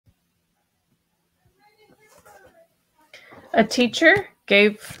A teacher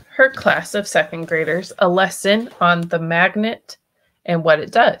gave her class of second graders a lesson on the magnet and what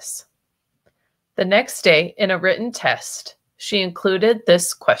it does. The next day, in a written test, she included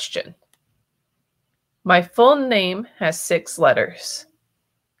this question. My full name has 6 letters.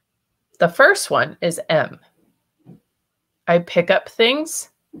 The first one is M. I pick up things.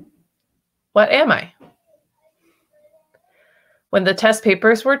 What am I? When the test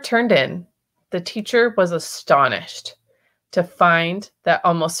papers were turned in, the teacher was astonished to find that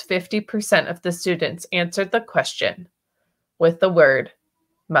almost 50% of the students answered the question with the word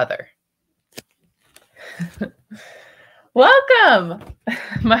mother. Welcome!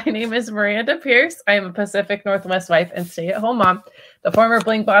 My name is Miranda Pierce. I am a Pacific Northwest wife and stay-at-home mom, the former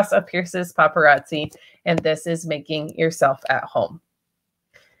bling boss of Pierce's Paparazzi, and this is Making Yourself at Home.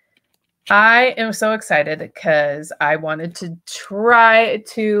 I am so excited because I wanted to try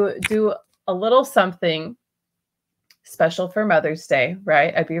to do a little something special for Mother's Day,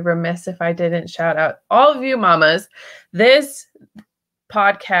 right? I'd be remiss if I didn't shout out all of you mamas. This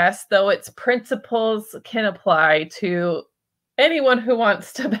podcast, though its principles can apply to anyone who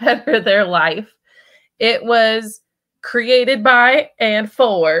wants to better their life, it was created by and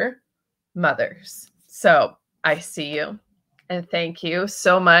for mothers. So I see you and thank you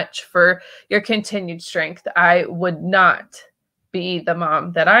so much for your continued strength. I would not be the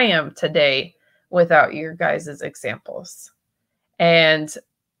mom that I am today without your guys' examples. And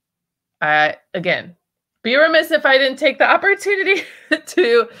again, be remiss if I didn't take the opportunity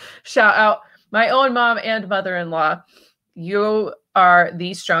to shout out my own mom and mother-in-law. You are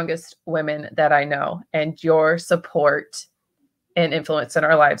the strongest women that I know, and your support and influence in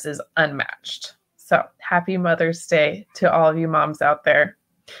our lives is unmatched. So happy Mother's Day to all of you moms out there.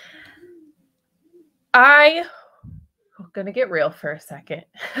 I'm going to get real for a second.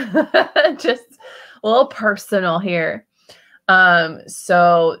 Just a little personal here.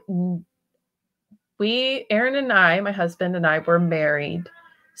 So Aaron and I, my husband and I, were married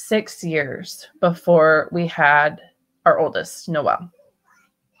 6 years before we had our oldest, Noel.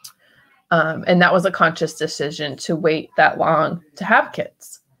 And that was a conscious decision to wait that long to have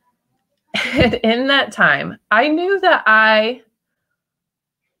kids. And in that time, I knew that I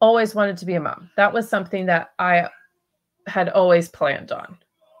always wanted to be a mom. That was something that I had always planned on.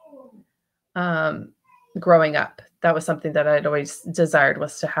 Growing up, that was something that I'd always desired,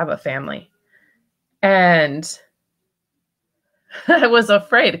 was to have a family. And I was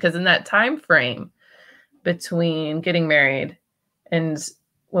afraid because in that time frame between getting married and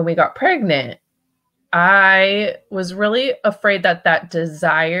when we got pregnant, I was really afraid that that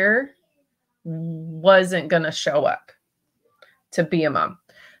desire wasn't going to show up to be a mom,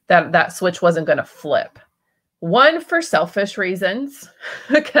 that switch wasn't going to flip. One, for selfish reasons,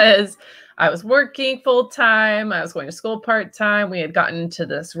 because I was working full time. I was going to school part time. We had gotten into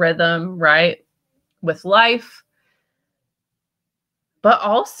this rhythm, right, with life. But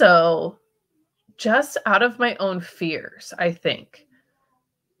also just out of my own fears, I think,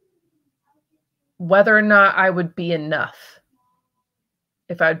 whether or not I would be enough,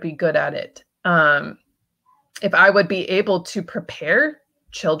 if I'd be good at it, if I would be able to prepare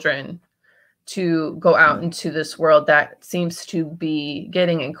children to go out into this world that seems to be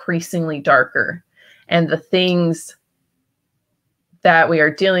getting increasingly darker. And the things that we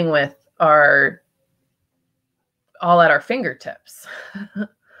are dealing with are all at our fingertips.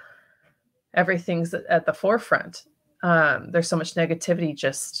 Everything's at the forefront. There's so much negativity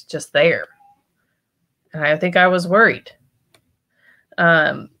just there. And I think I was worried.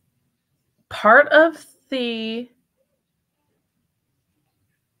 Part of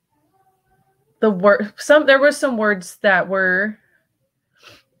there were some words that were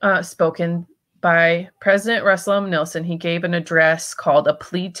spoken by President Russell M. Nelson. He gave an address called A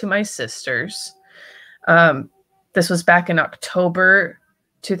Plea to My Sisters. This was back in October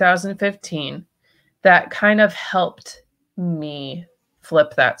 2015. That kind of helped me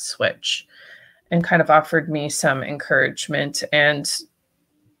flip that switch and kind of offered me some encouragement and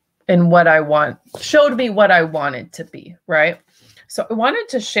what I showed me what I wanted to be, right? So I wanted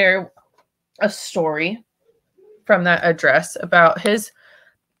to share a story from that address about his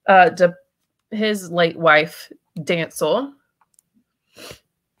late wife, Dancel.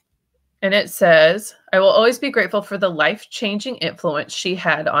 And it says, I will always be grateful for the life-changing influence she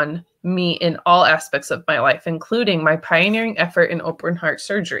had on me in all aspects of my life, including my pioneering effort in open heart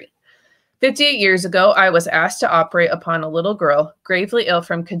surgery. 58 years ago, I was asked to operate upon a little girl gravely ill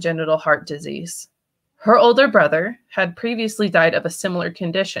from congenital heart disease. Her older brother had previously died of a similar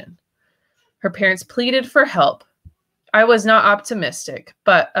condition. Her parents pleaded for help. I was not optimistic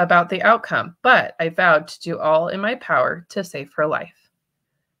about the outcome, but I vowed to do all in my power to save her life.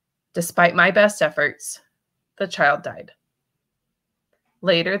 Despite my best efforts, the child died.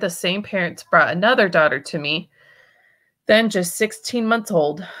 Later, the same parents brought another daughter to me, then just 16 months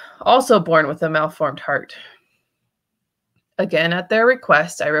old, also born with a malformed heart. Again, at their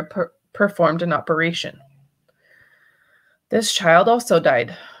request, I performed an operation. This child also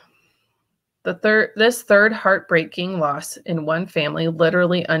died. This third heartbreaking loss in one family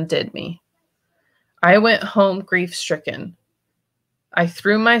literally undid me. I went home grief-stricken. I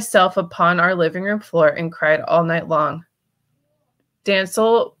threw myself upon our living room floor and cried all night long.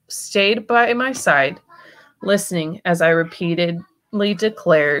 Dancel stayed by my side, listening as I repeatedly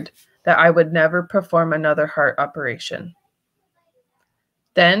declared that I would never perform another heart operation.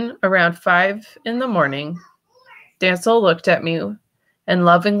 Then, around 5 a.m, Dancel looked at me and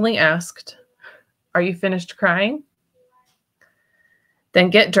lovingly asked, "Are you finished crying? Then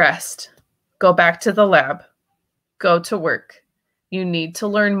get dressed. Go back to the lab. Go to work. You need to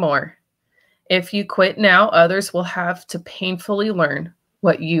learn more. If you quit now, others will have to painfully learn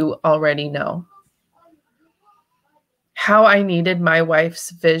what you already know." How I needed my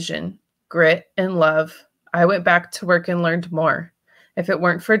wife's vision, grit, and love. I went back to work and learned more. If it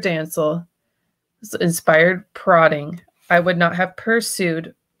weren't for Dancel's inspired prodding, I would not have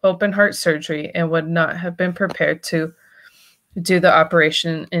pursued open heart surgery and would not have been prepared to do the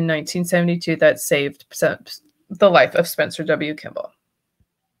operation in 1972 that saved the life of Spencer W. Kimball.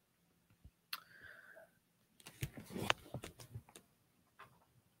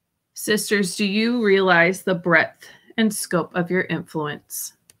 Sisters, do you realize the breadth and scope of your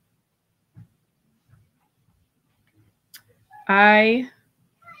influence?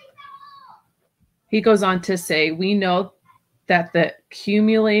 He goes on to say, we know that the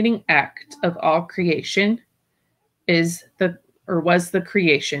accumulating act of all creation was the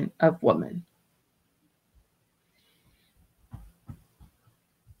creation of woman.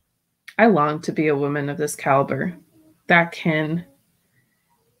 I long to be a woman of this caliber that can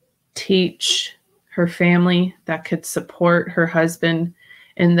teach her family, that could support her husband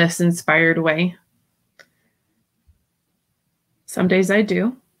in this inspired way. Some days I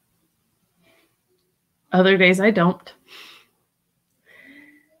do. Other days I don't.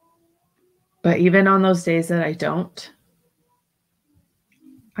 But even on those days that I don't,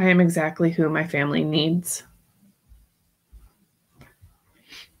 I am exactly who my family needs.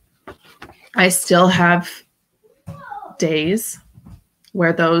 I still have days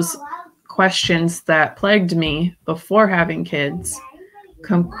where those questions that plagued me before having kids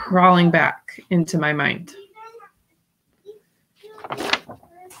come crawling back into my mind.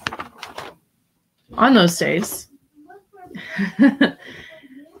 On those days,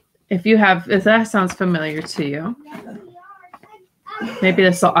 if that sounds familiar to you, maybe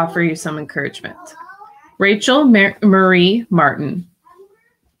this will offer you some encouragement. Rachel Marie Martin,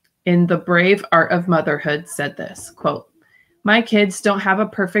 in The Brave Art of Motherhood, said this, quote, "My kids don't have a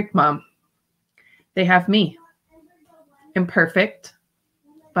perfect mom. They have me. Imperfect,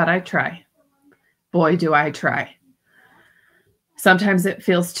 but I try. Boy, do I try. Sometimes it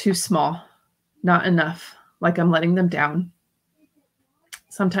feels too small, not enough, like I'm letting them down.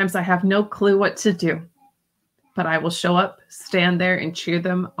 Sometimes I have no clue what to do, but I will show up, stand there, and cheer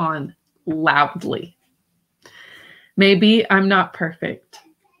them on loudly. Maybe I'm not perfect.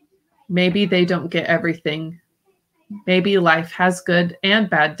 Maybe they don't get everything. Maybe life has good and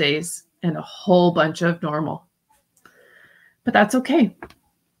bad days and a whole bunch of normal. But that's okay.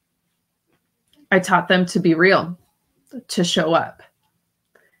 I taught them to be real, to show up,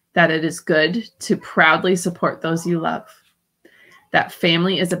 that it is good to proudly support those you love, that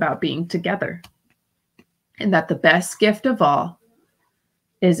family is about being together, and that the best gift of all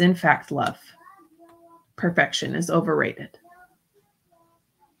is in fact love. Perfection is overrated."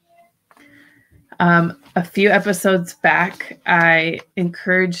 A few episodes back, I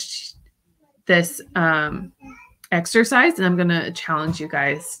encouraged this exercise, and I'm going to challenge you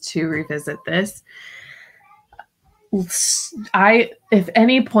guys to revisit this. If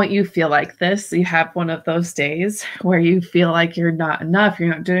any point you feel like this, you have one of those days where you feel like you're not enough, you're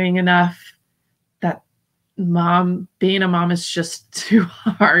not doing enough, that being a mom is just too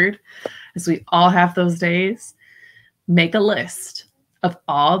hard, as we all have those days, make a list of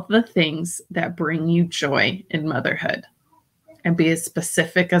all the things that bring you joy in motherhood and be as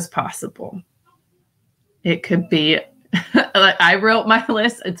specific as possible. It could be, like I wrote my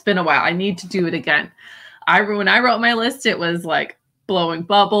list. It's been a while. I need to do it again. When I wrote my list, it was like blowing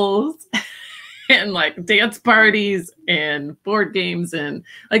bubbles and like dance parties and board games and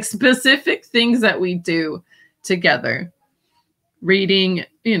like specific things that we do together, reading,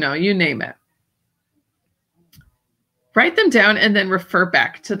 you name it. Write them down and then refer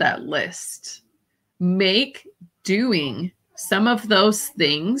back to that list. Make doing some of those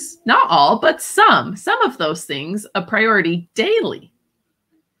things, not all, but some of those things a priority daily.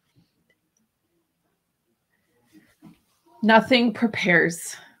 Nothing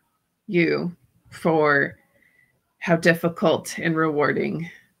prepares you for how difficult and rewarding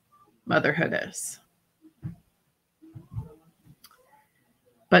motherhood is.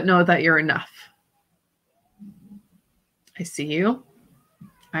 But know that you're enough. I see you.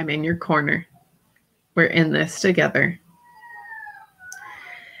 I'm in your corner. We're in this together.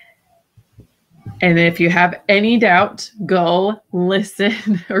 And if you have any doubt, go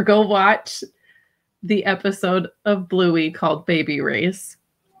listen or go watch the episode of Bluey called Baby Race.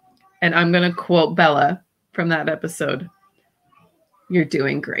 And I'm going to quote Bella from that episode. You're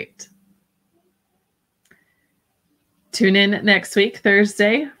doing great. Tune in next week,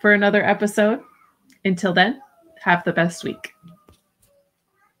 Thursday, for another episode. Until then, have the best week.